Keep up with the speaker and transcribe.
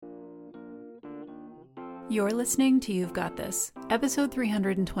You're listening to You've Got This, episode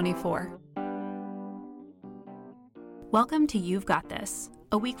 324. Welcome to You've Got This,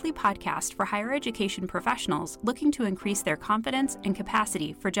 a weekly podcast for higher education professionals looking to increase their confidence and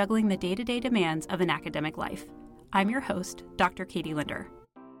capacity for juggling the day-to-day demands of an academic life. I'm your host, Dr. Katie Linder.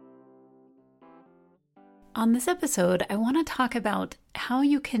 On this episode, I want to talk about how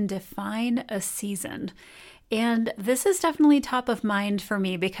you can define a season. And this is definitely top of mind for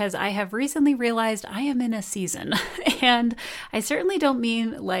me because I have recently realized I am in a season. And I certainly don't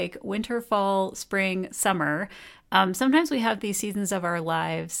mean like winter, fall, spring, summer. Sometimes we have these seasons of our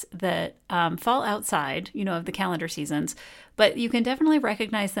lives that fall outside, of the calendar seasons, but you can definitely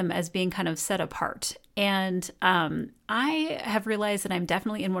recognize them as being kind of set apart. And I have realized that I'm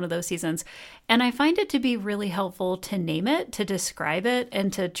definitely in one of those seasons, and I find it to be really helpful to name it, to describe it,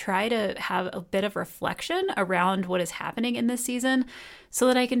 and to try to have a bit of reflection around what is happening in this season so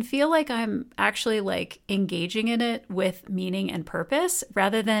that I can feel like I'm actually like engaging in it with meaning and purpose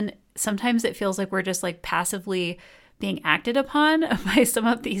rather than sometimes it feels like we're just like passively being acted upon by some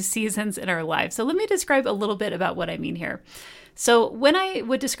of these seasons in our lives. So let me describe a little bit about what I mean here. So when I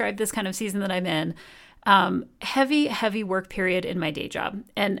would describe this kind of season that I'm in, heavy work period in my day job.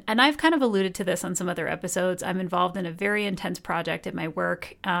 And I've kind of alluded to this on some other episodes. I'm involved in a very intense project at my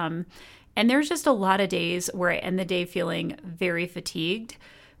work. And there's just a lot of days where I end the day feeling very fatigued.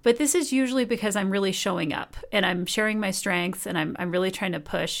 But this is usually because I'm really showing up and I'm sharing my strengths and I'm really trying to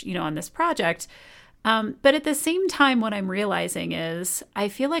push, on this project. But at the same time, what I'm realizing is I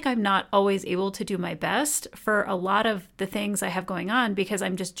feel like I'm not always able to do my best for a lot of the things I have going on because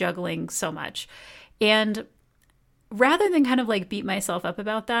I'm just juggling so much. And rather than kind of like beat myself up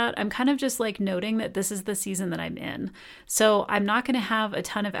about that, I'm kind of just like noting that this is the season that I'm in. So I'm not going to have a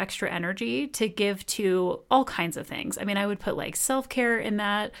ton of extra energy to give to all kinds of things. I mean, I would put like self-care in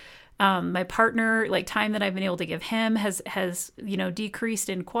that. My partner, like time that I've been able to give him has decreased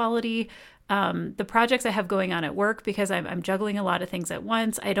in quality. The projects I have going on at work, because I'm juggling a lot of things at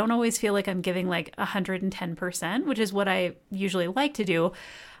once, I don't always feel like I'm giving like 110%, which is what I usually like to do.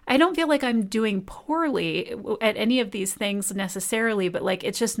 I don't feel like I'm doing poorly at any of these things necessarily, but like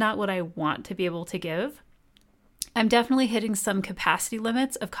it's just not what I want to be able to give. I'm definitely hitting some capacity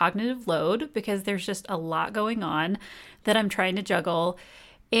limits of cognitive load because there's just a lot going on that I'm trying to juggle.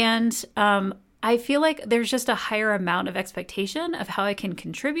 And I feel like there's just a higher amount of expectation of how I can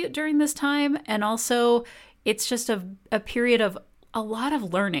contribute during this time. And also it's just a period of a lot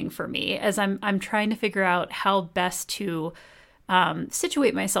of learning for me as I'm trying to figure out how best to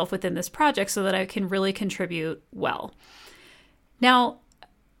situate myself within this project so that I can really contribute well. Now,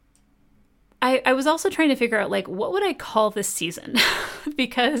 I was also trying to figure out like what would I call this season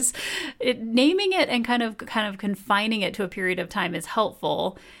because naming it and kind of confining it to a period of time is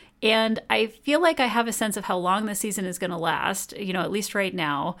helpful. And I feel like I have a sense of how long the season is going to last, at least right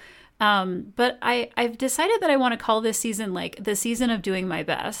now. But I've decided that I want to call this season like the season of doing my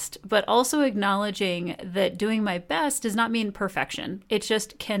best, but also acknowledging that doing my best does not mean perfection. It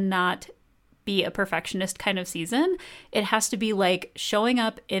just cannot be a perfectionist kind of season. It has to be like showing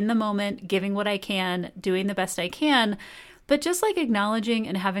up in the moment, giving what I can, doing the best I can, but just like acknowledging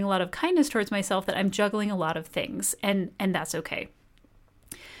and having a lot of kindness towards myself that I'm juggling a lot of things, and that's okay.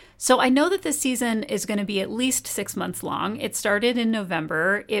 So I know that this season is going to be at least 6 months long. It started in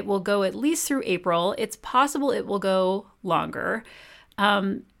November. It will go at least through April. It's possible it will go longer.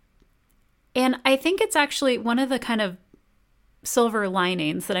 And I think it's actually one of the kind of silver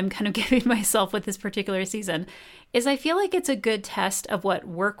linings that I'm kind of giving myself with this particular season is I feel like it's a good test of what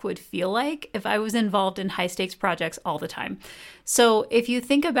work would feel like if I was involved in high stakes projects all the time. So if you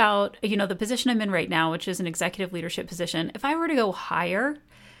think about, the position I'm in right now, which is an executive leadership position, if I were to go higher,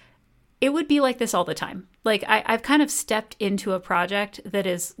 it would be like this all the time. Like I've kind of stepped into a project that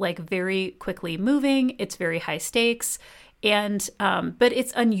is like very quickly moving. It's very high stakes. And, but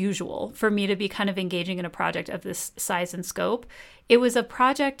it's unusual for me to be kind of engaging in a project of this size and scope. It was a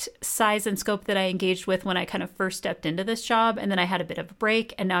project size and scope that I engaged with when I kind of first stepped into this job. And then I had a bit of a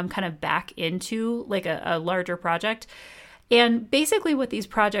break and now I'm kind of back into like a larger project. And basically what these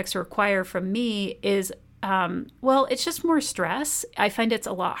projects require from me is it's just more stress. I find it's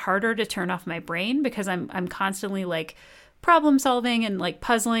a lot harder to turn off my brain because I'm constantly like problem solving and like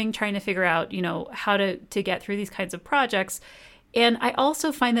puzzling, trying to figure out, how to get through these kinds of projects. And I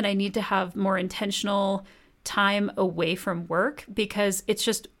also find that I need to have more intentional time away from work because it's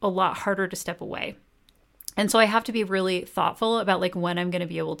just a lot harder to step away. And so I have to be really thoughtful about like when I'm going to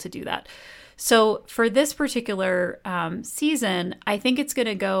be able to do that. So for this particular season, I think it's going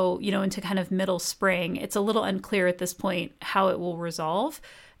to go, into kind of middle spring. It's a little unclear at this point how it will resolve.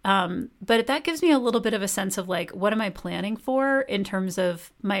 But that gives me a little bit of a sense of like, what am I planning for in terms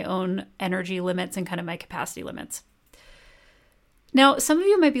of my own energy limits and kind of my capacity limits? Now, some of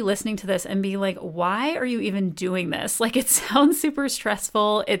you might be listening to this and be like, why are you even doing this? Like, it sounds super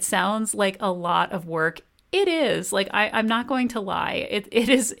stressful. It sounds like a lot of work. It is. Like, I'm not going to lie. It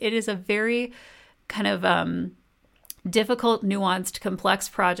is a very kind of difficult, nuanced, complex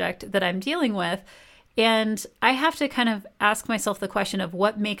project that I'm dealing with. And I have to kind of ask myself the question of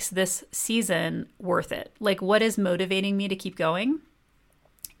what makes this season worth it? Like, what is motivating me to keep going?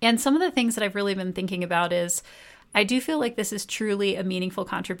 And some of the things that I've really been thinking about is, I do feel like this is truly a meaningful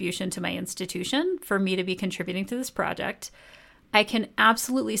contribution to my institution for me to be contributing to this project. I can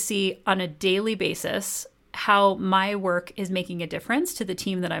absolutely see on a daily basis how my work is making a difference to the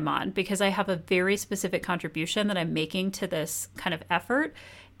team that I'm on, because I have a very specific contribution that I'm making to this kind of effort.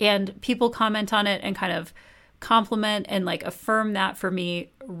 And people comment on it and kind of compliment and like affirm that for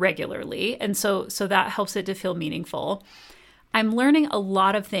me regularly. And so that helps it to feel meaningful. I'm learning a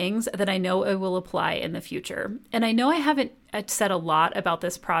lot of things that I know I will apply in the future. And I know I haven't said a lot about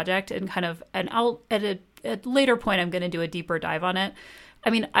this project and I'll at a later point, I'm going to do a deeper dive on it. I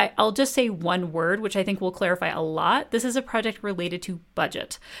mean, I'll just say one word, which I think will clarify a lot. This is a project related to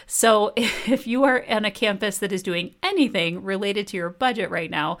budget. So if you are on a campus that is doing anything related to your budget right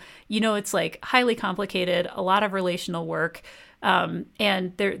now, you know it's like highly complicated, a lot of relational work,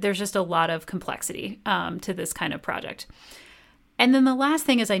 and there's just a lot of complexity to this kind of project. And then the last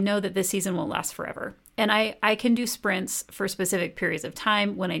thing is I know that this season won't last forever. And I can do sprints for specific periods of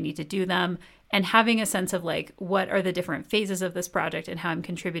time when I need to do them. And having a sense of like, what are the different phases of this project and how I'm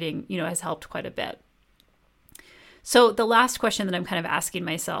contributing, has helped quite a bit. So the last question that I'm kind of asking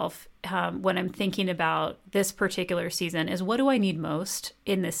myself when I'm thinking about this particular season is, what do I need most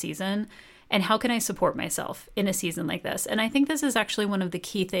in this season? And how can I support myself in a season like this? And I think this is actually one of the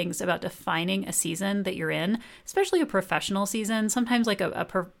key things about defining a season that you're in, especially a professional season. Sometimes like a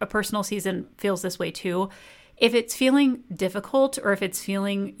personal season feels this way too. If it's feeling difficult or if it's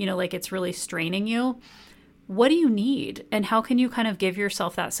feeling, like it's really straining you, what do you need? And how can you kind of give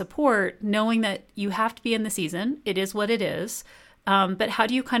yourself that support, knowing that you have to be in the season? It is what it is. But how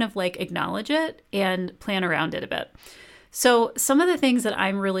do you kind of like acknowledge it and plan around it a bit? So some of the things that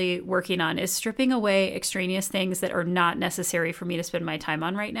I'm really working on is stripping away extraneous things that are not necessary for me to spend my time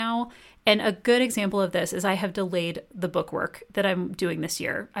on right now. And a good example of this is I have delayed the book work that I'm doing this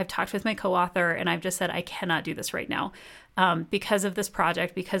year. I've talked with my co-author and I've just said, I cannot do this right now because of this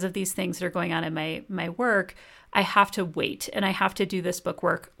project, because of these things that are going on in my work. I have to wait and I have to do this book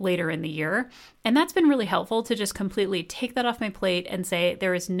work later in the year. And that's been really helpful to just completely take that off my plate and say,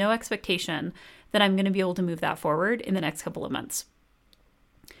 there is no expectation that I'm going to be able to move that forward in the next couple of months.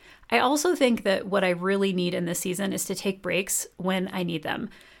 I also think that what I really need in this season is to take breaks when I need them.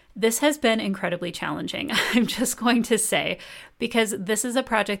 This has been incredibly challenging, I'm just going to say, because this is a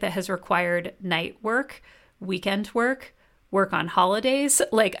project that has required night work, weekend work on holidays.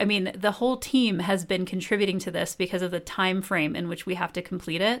 The whole team has been contributing to this because of the time frame in which we have to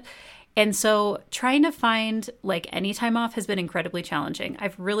complete it. And so trying to find like any time off has been incredibly challenging.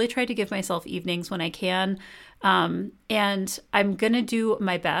 I've really tried to give myself evenings when I can. And I'm going to do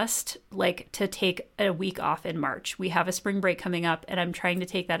my best, like to take a week off in March. We have a spring break coming up and I'm trying to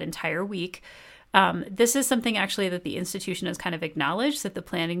take that entire week. This is something actually that the institution has kind of acknowledged, that the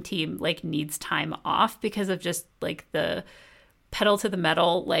planning team like needs time off because of just like the pedal to the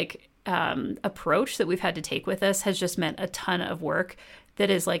metal, approach that we've had to take with this has just meant a ton of work that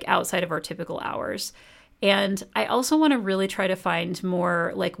is like outside of our typical hours. And I also want to really try to find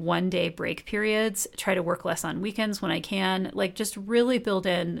more like 1-day break periods, try to work less on weekends when I can, like just really build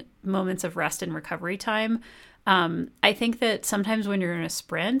in moments of rest and recovery time. I think that sometimes when you're in a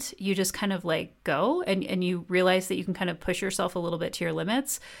sprint, you just kind of like go and you realize that you can kind of push yourself a little bit to your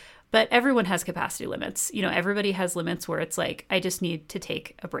limits. But everyone has capacity limits. Everybody has limits where it's like, I just need to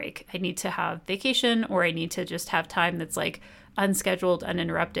take a break. I need to have vacation, or I need to just have time that's like unscheduled,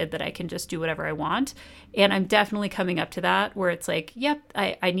 uninterrupted, that I can just do whatever I want. And I'm definitely coming up to that where it's like, yep,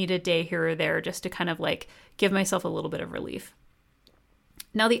 I need a day here or there just to kind of like give myself a little bit of relief.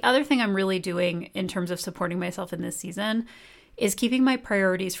 Now, the other thing I'm really doing in terms of supporting myself in this season is keeping my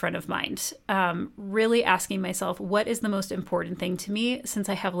priorities front of mind. Really asking myself, what is the most important thing to me since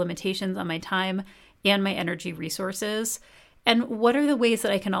I have limitations on my time and my energy resources? And what are the ways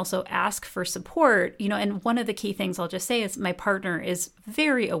that I can also ask for support? And one of the key things I'll just say is my partner is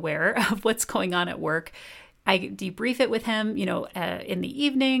very aware of what's going on at work. I debrief it with him, in the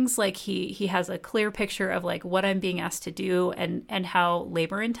evenings. Like he has a clear picture of like what I'm being asked to do and how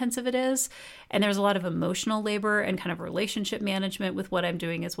labor intensive it is. And there's a lot of emotional labor and kind of relationship management with what I'm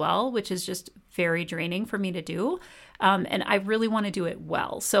doing as well, which is just very draining for me to do. And I really want to do it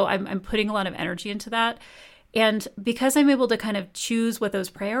well. So I'm putting a lot of energy into that. And because I'm able to kind of choose what those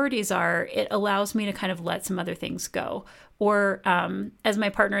priorities are, it allows me to kind of let some other things go. Or as my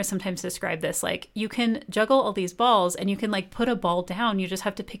partner has sometimes described this, like you can juggle all these balls and you can like put a ball down. You just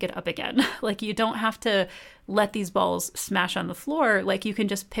have to pick it up again. Like you don't have to let these balls smash on the floor. Like you can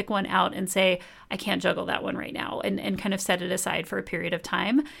just pick one out and say, I can't juggle that one right now, and kind of set it aside for a period of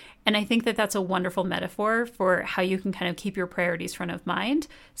time. And I think that that's a wonderful metaphor for how you can kind of keep your priorities front of mind,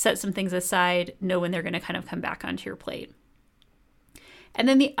 set some things aside, know when they're going to kind of come back onto your plate. And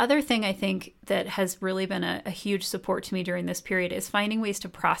then the other thing I think that has really been a huge support to me during this period is finding ways to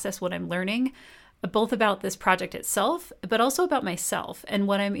process what I'm learning, both about this project itself, but also about myself and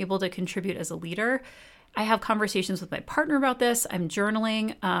what I'm able to contribute as a leader. I have conversations with my partner about this. I'm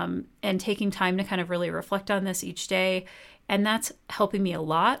journaling and taking time to kind of really reflect on this each day. And that's helping me a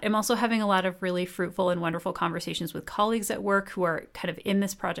lot. I'm also having a lot of really fruitful and wonderful conversations with colleagues at work who are kind of in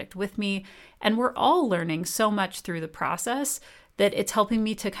this project with me. And we're all learning so much through the process that it's helping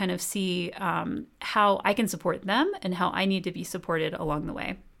me to kind of see how I can support them and how I need to be supported along the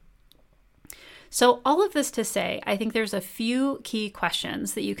way. So all of this to say, I think there's a few key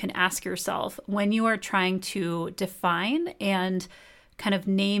questions that you can ask yourself when you are trying to define and kind of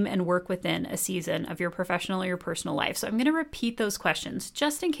name and work within a season of your professional or your personal life. So I'm going to repeat those questions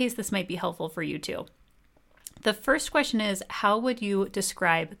just in case this might be helpful for you too. The first question is, how would you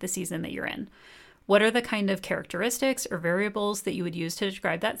describe the season that you're in? What are the kind of characteristics or variables that you would use to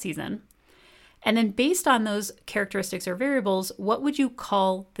describe that season? And then based on those characteristics or variables, what would you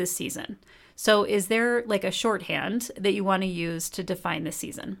call this season? So is there like a shorthand that you want to use to define this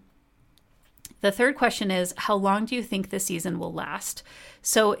season? The third question is, how long do you think this season will last?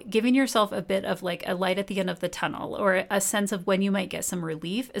 So giving yourself a bit of like a light at the end of the tunnel, or a sense of when you might get some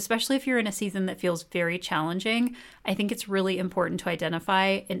relief, especially if you're in a season that feels very challenging. I think it's really important to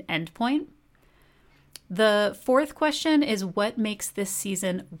identify an end point. The fourth question is, what makes this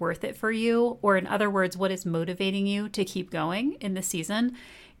season worth it for you? Or in other words, what is motivating you to keep going in this season?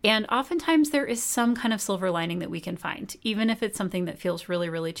 And oftentimes there is some kind of silver lining that we can find, even if it's something that feels really,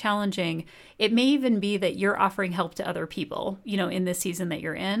 really challenging. It may even be that you're offering help to other people, in this season that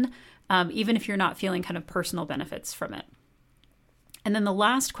you're in, even if you're not feeling kind of personal benefits from it. And then the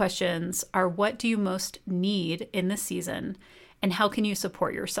last questions are, what do you most need in this season? And how can you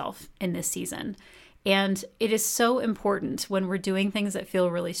support yourself in this season? And it is so important when we're doing things that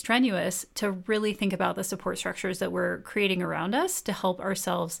feel really strenuous to really think about the support structures that we're creating around us to help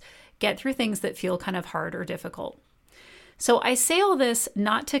ourselves get through things that feel kind of hard or difficult. So I say all this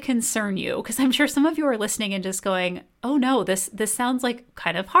not to concern you, because I'm sure some of you are listening and just going, oh no, this sounds like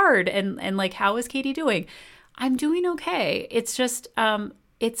kind of hard. And like, how is Katie doing? I'm doing okay. It's just,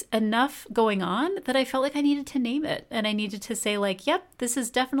 it's enough going on that I felt like I needed to name it. And I needed to say like, yep, this is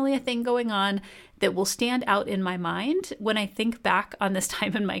definitely a thing going on that will stand out in my mind. When I think back on this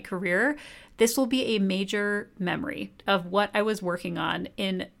time in my career, this will be a major memory of what I was working on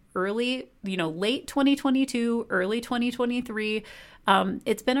in late 2022, early 2023.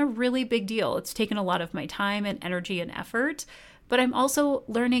 It's been a really big deal. It's taken a lot of my time and energy and effort, but I'm also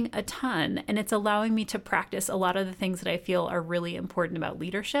learning a ton, and it's allowing me to practice a lot of the things that I feel are really important about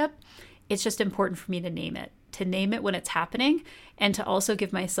leadership. It's just important for me to name it when it's happening, and to also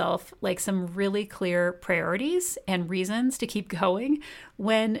give myself like some really clear priorities and reasons to keep going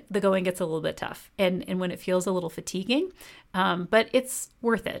when the going gets a little bit tough and when it feels a little fatiguing. But it's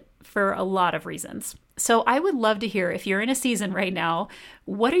worth it for a lot of reasons. So I would love to hear, if you're in a season right now,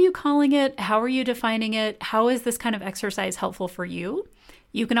 what are you calling it? How are you defining it? How is this kind of exercise helpful for you?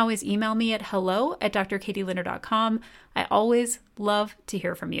 You can always email me at hello@drkatielinder.com. I always love to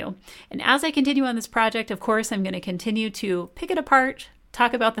hear from you. And as I continue on this project, of course, I'm going to continue to pick it apart,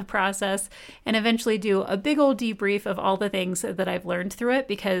 talk about the process, and eventually do a big old debrief of all the things that I've learned through it.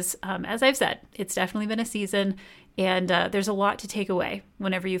 Because as I've said, it's definitely been a season, and there's a lot to take away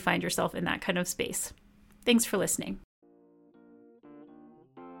whenever you find yourself in that kind of space. Thanks for listening.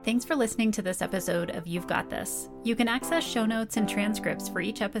 Thanks for listening to this episode of You've Got This. You can access show notes and transcripts for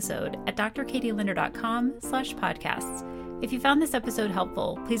each episode at drkatielinder.com/podcasts. If you found this episode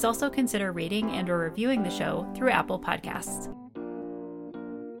helpful, please also consider rating and/or reviewing the show through Apple Podcasts.